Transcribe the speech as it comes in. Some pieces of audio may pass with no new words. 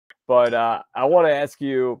But I want to ask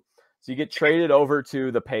you, so you get traded over to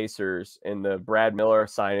the Pacers in the Brad Miller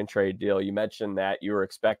sign and trade deal. You mentioned that you were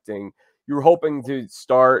hoping to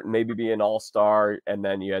start and maybe be an all-star, and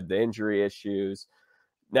then you had the injury issues.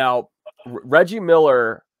 Now, Reggie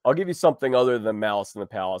Miller, I'll give you something other than Malice in the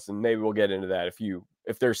Palace, and maybe we'll get into that if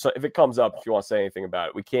it comes up. If you want to say anything about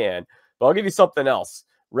it, we can. But I'll give you something else.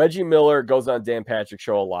 Reggie Miller goes on Dan Patrick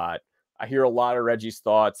Show a lot. I hear a lot of Reggie's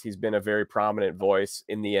thoughts. He's been a very prominent voice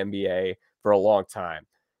in the NBA for a long time.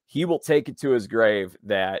 He will take it to his grave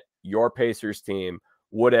that your Pacers team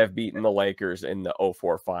would have beaten the Lakers in the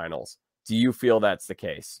 2004 finals. Do you feel that's the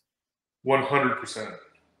case? 100%.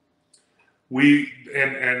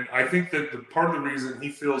 And I think that the part of the reason he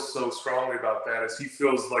feels so strongly about that is he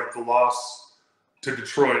feels like the loss to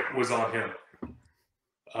Detroit was on him.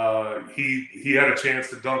 He had a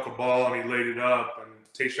chance to dunk a ball and he laid it up, and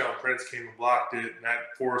Tayshaun Prince came and blocked it, and that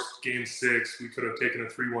forced Game 6. We could have taken a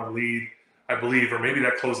 3-1 lead, I believe, or maybe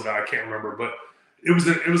that closed it out. I can't remember, but it was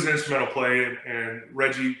an instrumental play. And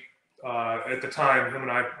Reggie, at the time, him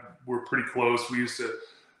and I were pretty close. We used to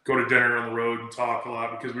go to dinner on the road and talk a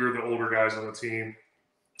lot because we were the older guys on the team,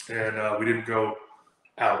 and we didn't go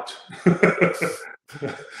out.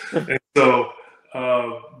 And so,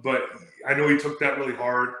 but I know he took that really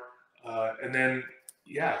hard. And then,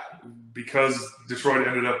 yeah, because Detroit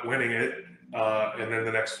ended up winning it, and then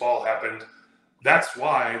the next fall happened. That's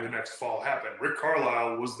why the next fall happened. Rick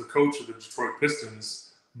Carlisle was the coach of the Detroit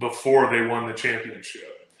Pistons before they won the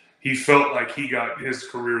championship. He felt like he got his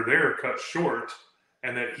career there cut short,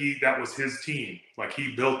 and that was his team. Like,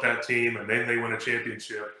 he built that team, and then they win a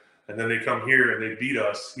championship, and then they come here and they beat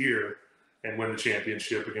us here and win the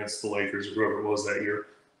championship against the Lakers or whoever it was that year.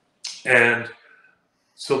 And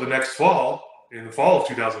so the next fall, in the fall of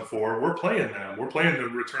 2004, we're playing them. We're playing the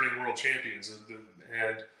returning world champions.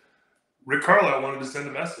 And Rick Carlisle wanted to send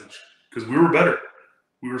a message because we were better.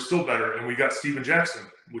 We were still better, and we got Steven Jackson,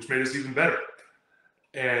 which made us even better.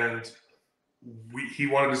 And he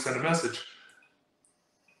wanted to send a message.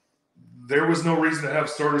 There was no reason to have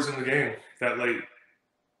starters in the game that late.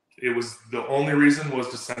 The only reason was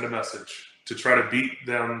to send a message, to try to beat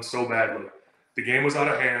them so badly. The game was out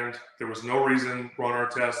of hand. There was no reason Ron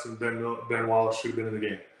Artest and Ben Wallace should have been in the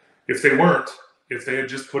game. If they weren't, if they had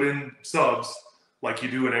just put in subs like you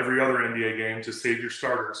do in every other NBA game to save your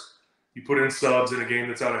starters, you put in subs in a game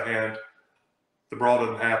that's out of hand, the brawl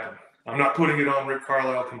doesn't happen. I'm not putting it on Rick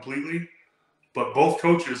Carlisle completely, but both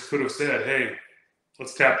coaches could have said, hey,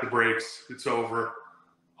 let's tap the brakes. It's over.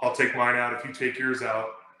 I'll take mine out if you take yours out.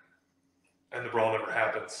 And the brawl never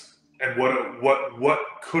happens. And what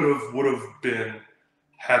could have, would have been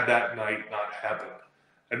had that night not happened.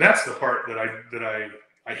 And that's the part that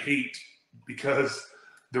I hate, because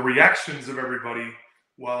the reactions of everybody,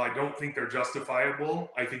 while I don't think they're justifiable,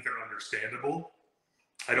 I think they're understandable.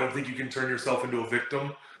 I don't think you can turn yourself into a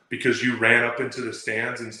victim because you ran up into the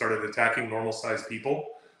stands and started attacking normal-sized people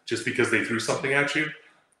just because they threw something at you.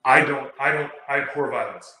 I abhor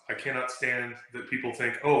violence. I cannot stand that people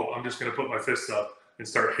think, oh, I'm just going to put my fists up and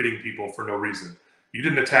start hitting people for no reason. You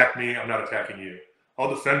didn't attack me. I'm not attacking you. I'll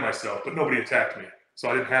defend myself, but nobody attacked me. So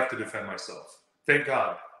I didn't have to defend myself. Thank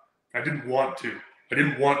God. I didn't want to. I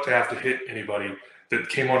didn't want to have to hit anybody that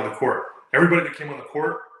came onto the court. Everybody that came on the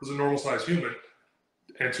court was a normal-sized human.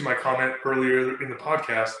 And to my comment earlier in the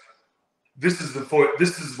podcast, this is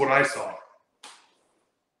what I saw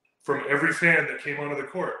from every fan that came onto the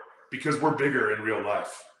court, because we're bigger in real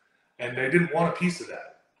life. And they didn't want a piece of that.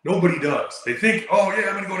 Nobody does. They think, oh, yeah,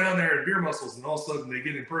 I'm going to go down there and beer muscles. And all of a sudden they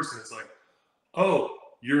get in person. It's like, oh,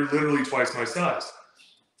 you're literally twice my size.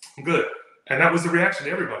 Good. And that was the reaction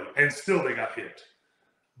to everybody. And still they got hit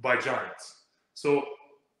by giants. So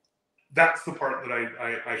that's the part that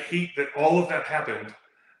I hate, that all of that happened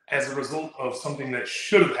as a result of something that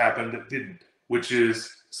should have happened that didn't, which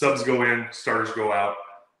is subs go in, starters go out.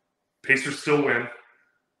 Pacers still win,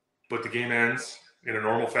 but the game ends in a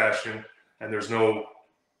normal fashion, and there's no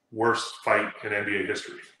worst fight in NBA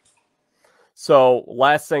history. So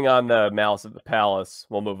last thing on the Malice at the Palace,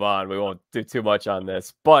 we'll move on. We won't do too much on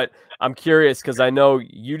this, but I'm curious because I know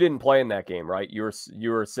you didn't play in that game, right? You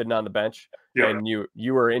were sitting on the bench, yeah. And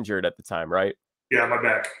you were injured at the time, right? Yeah, my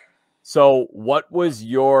back. So what was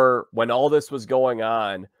when all this was going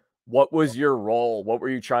on, what was your role? What were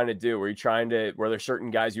you trying to do? Were there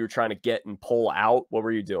certain guys you were trying to get and pull out? What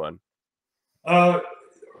were you doing?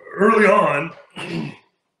 Early on,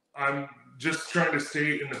 I'm just trying to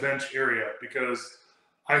stay in the bench area because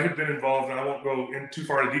I had been involved, and I won't go in too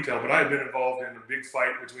far into detail, but I had been involved in a big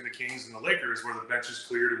fight between the Kings and the Lakers where the benches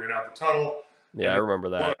cleared and went out the tunnel. Yeah, I remember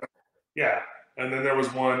that. Yeah. And then there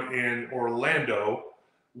was one in Orlando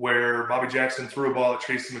where Bobby Jackson threw a ball at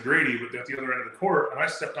Tracy McGrady, but at the other end of the court, and I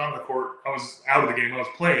stepped on the court. I was out of the game. I was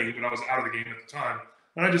playing, but I was out of the game at the time.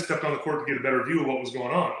 And I just stepped on the court to get a better view of what was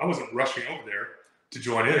going on. I wasn't rushing over there to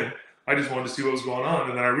join in. I just wanted to see what was going on.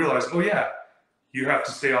 And then I realized, oh, yeah, you have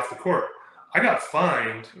to stay off the court. I got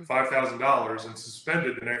fined $5,000 and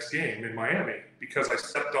suspended the next game in Miami because I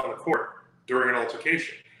stepped on the court during an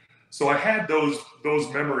altercation. So I had those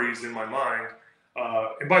memories in my mind.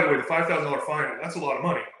 And by the way, the $5,000 fine, that's a lot of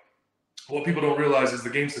money. What people don't realize is the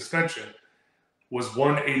game suspension was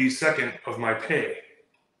 1/82nd of my pay.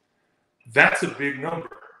 That's a big number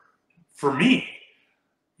for me.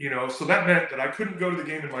 You know, so that meant that I couldn't go to the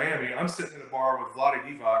game in Miami. I'm sitting in a bar with Vlade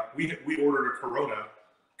Divac. We ordered a Corona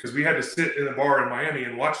because we had to sit in a bar in Miami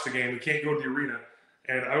and watch the game. We can't go to the arena.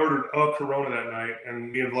 And I ordered a Corona that night,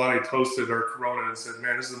 and me and Vlade toasted our Corona and said,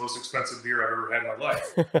 man, this is the most expensive beer I've ever had in my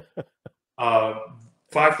life.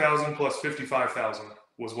 5,000 plus 55,000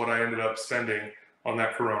 was what I ended up spending on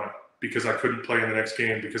that Corona because I couldn't play in the next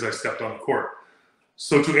game because I stepped on the court.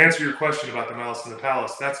 So to answer your question about the Malice in the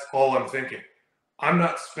Palace, that's all I'm thinking. I'm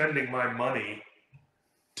not spending my money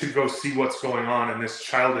to go see what's going on in this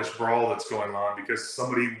childish brawl that's going on because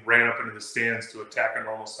somebody ran up into the stands to attack a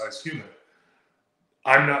normal-sized human.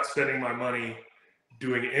 I'm not spending my money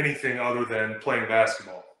doing anything other than playing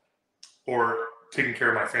basketball or taking care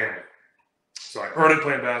of my family. So I earned it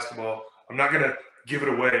playing basketball. I'm not going to give it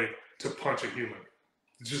away to punch a human.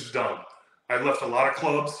 It's just dumb. I left a lot of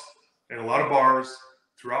clubs and a lot of bars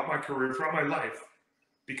throughout my career, throughout my life,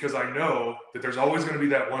 because I know that there's always going to be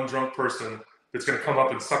that one drunk person that's going to come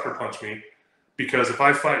up and sucker punch me. Because if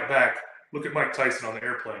I fight back, look at Mike Tyson on the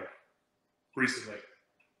airplane recently.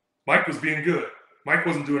 Mike was being good. Mike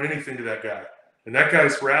wasn't doing anything to that guy. And that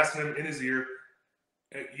guy's harassing him in his ear.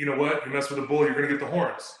 You know what? You mess with a bull, you're going to get the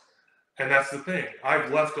horns. And that's the thing.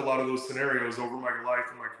 I've left a lot of those scenarios over my life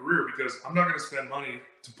and my career because I'm not going to spend money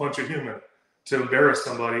to punch a human, to embarrass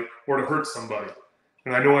somebody, or to hurt somebody.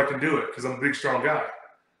 And I know I can do it because I'm a big, strong guy.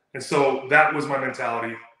 And so that was my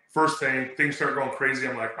mentality. First thing, things start going crazy.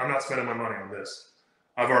 I'm like, I'm not spending my money on this.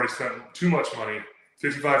 I've already spent too much money.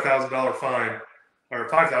 $55,000 fine, or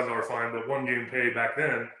 $5,000 fine, but one game pay back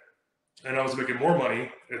then. And I was making more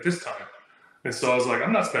money at this time. And so I was like,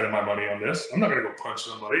 I'm not spending my money on this. I'm not going to go punch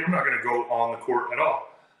somebody. I'm not going to go on the court at all.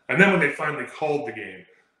 And then when they finally called the game,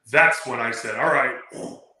 that's when I said, all right,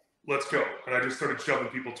 let's go. And I just started shoving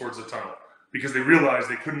people towards the tunnel because they realized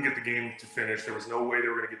they couldn't get the game to finish. There was no way they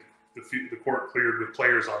were going to get the court cleared with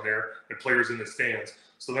players on there and players in the stands.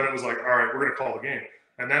 So then it was like, all right, we're going to call the game.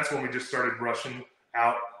 And that's when we just started rushing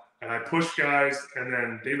out. And I pushed guys. And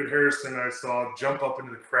then David Harrison, I saw jump up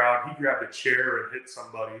into the crowd. He grabbed a chair and hit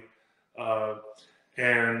somebody.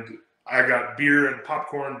 And I got beer and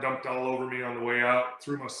popcorn dumped all over me on the way out,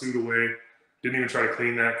 threw my suit away. Didn't even try to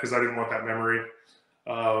clean that because I didn't want that memory.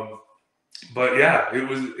 But yeah, it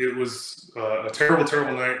was a terrible,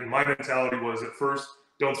 terrible night. And my mentality was at first,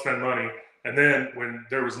 don't spend money. And then when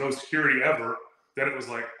there was no security ever, then it was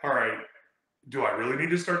like, all right, do I really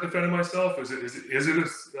need to start defending myself? Is it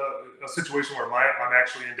a situation where I'm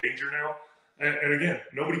actually in danger now? And again,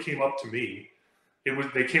 nobody came up to me.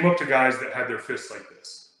 They came up to guys that had their fists like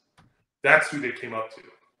this. That's who they came up to.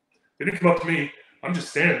 They didn't come up to me. I'm just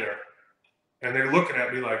standing there. And they're looking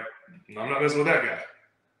at me like, I'm not messing with that guy.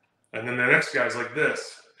 And then the next guy's like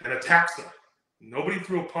this and attacks them. Nobody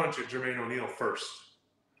threw a punch at Jermaine O'Neal first.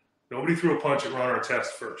 Nobody threw a punch at Ron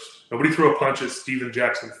Artest first. Nobody threw a punch at Steven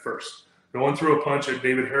Jackson first. No one threw a punch at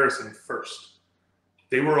David Harrison first.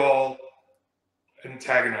 They were all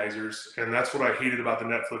antagonizers, and that's what I hated about the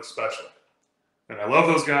Netflix special. And I love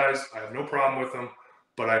those guys. I have no problem with them.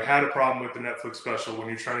 But I've had a problem with the Netflix special when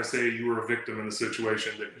you're trying to say you were a victim in the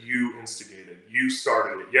situation that you instigated. You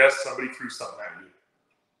started it. Yes, somebody threw something at you.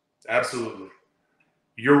 Absolutely.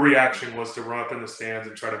 Your reaction was to run up in the stands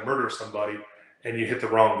and try to murder somebody, and you hit the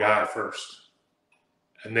wrong guy first.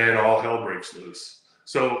 And then all hell breaks loose.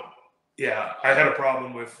 So, yeah, I had a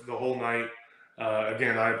problem with the whole night.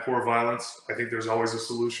 Again, I abhor violence. I think there's always a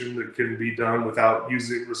solution that can be done without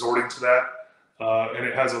resorting to that. And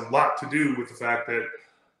it has a lot to do with the fact that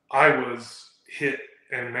I was hit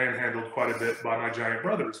and manhandled quite a bit by my giant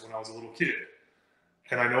brothers when I was a little kid.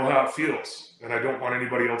 And I know how it feels, and I don't want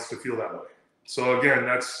anybody else to feel that way. So again,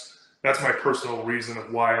 that's my personal reason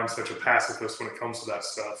of why I'm such a pacifist when it comes to that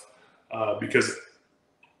stuff, because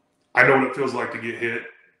I know what it feels like to get hit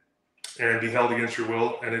and be held against your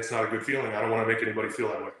will, and it's not a good feeling. I don't want to make anybody feel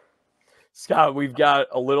that way. Scott, we've got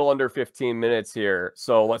a little under 15 minutes here,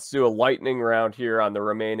 so let's do a lightning round here on the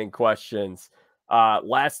remaining questions.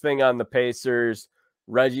 Last thing on the Pacers,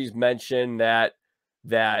 Reggie's mentioned that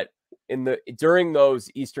during those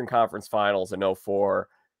Eastern Conference Finals in 04,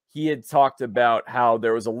 he had talked about how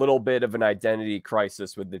there was a little bit of an identity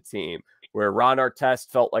crisis with the team, where Ron Artest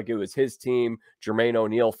felt like it was his team, Jermaine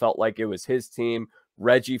O'Neal felt like it was his team,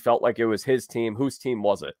 Reggie felt like it was his team. Whose team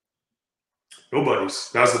was it? Nobody's.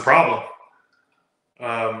 That's the problem.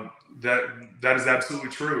 That is absolutely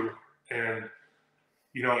true. And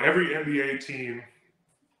you know, every NBA team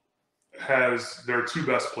has their two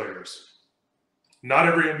best players. Not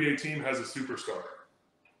every NBA team has a superstar.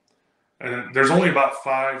 And there's only about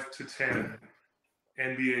 5 to 10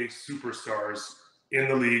 NBA superstars in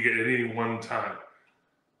the league at any one time.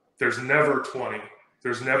 There's never 20.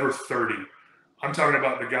 There's never 30. I'm talking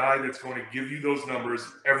about the guy that's going to give you those numbers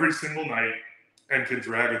every single night and can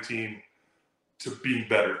drag a team to being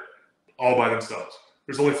better all by themselves.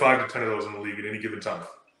 There's only 5 to 10 of those in the league at any given time.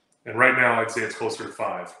 And right now, I'd say it's closer to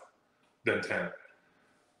 5 than 10.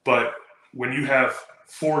 But when you have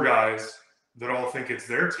 4 guys that all think it's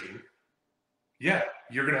their team, yeah,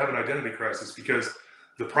 you're going to have an identity crisis, because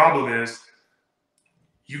the problem is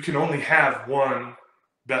you can only have one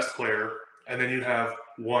best player, and then you have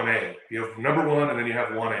 1A. You have number 1, and then you have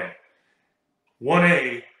 1A.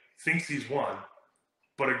 1A thinks he's 1,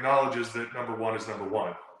 but acknowledges that number 1 is number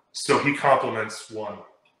 1. So he compliments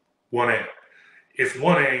 1A. If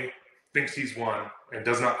 1A thinks he's 1 and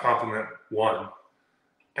does not compliment 1,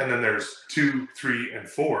 and then there's 2, 3, and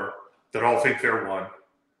 4 that all think they're 1,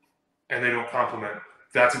 and they don't compliment,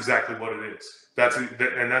 that's exactly what it is. That's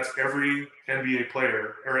every NBA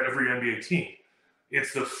player or every NBA team.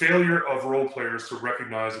 It's the failure of role players to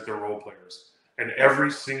recognize that they're role players. And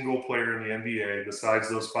every single player in the NBA, besides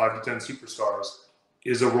those 5 to 10 superstars,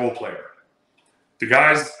 is a role player. The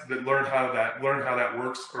guys that learn how that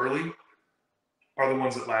works early are the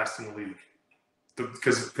ones that last in the league.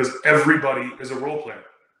 Because everybody is a role player.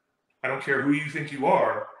 I don't care who you think you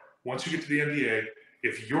are. Once you get to the NBA,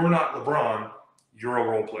 if you're not LeBron, you're a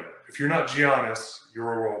role player. If you're not Giannis,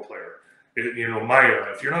 you're a role player. My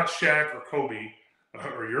era. If you're not Shaq or Kobe,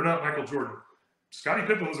 or you're not Michael Jordan, Scottie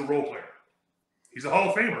Pippen was a role player. He's a Hall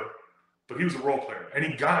of Famer, but he was a role player, and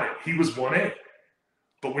he got it. He was 1A.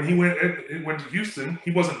 But when he went to Houston,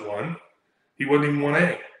 he wasn't 1. He wasn't even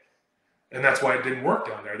 1A. And that's why it didn't work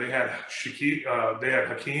down there. They had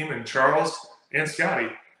Hakeem and Charles and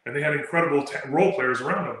Scottie, and they had incredible role players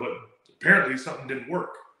around them, but apparently something didn't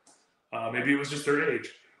work. Maybe it was just their age.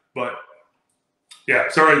 But, yeah,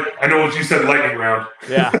 sorry. I know what you said, lightning round.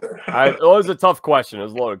 Yeah. It was a tough question. It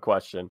was a loaded question.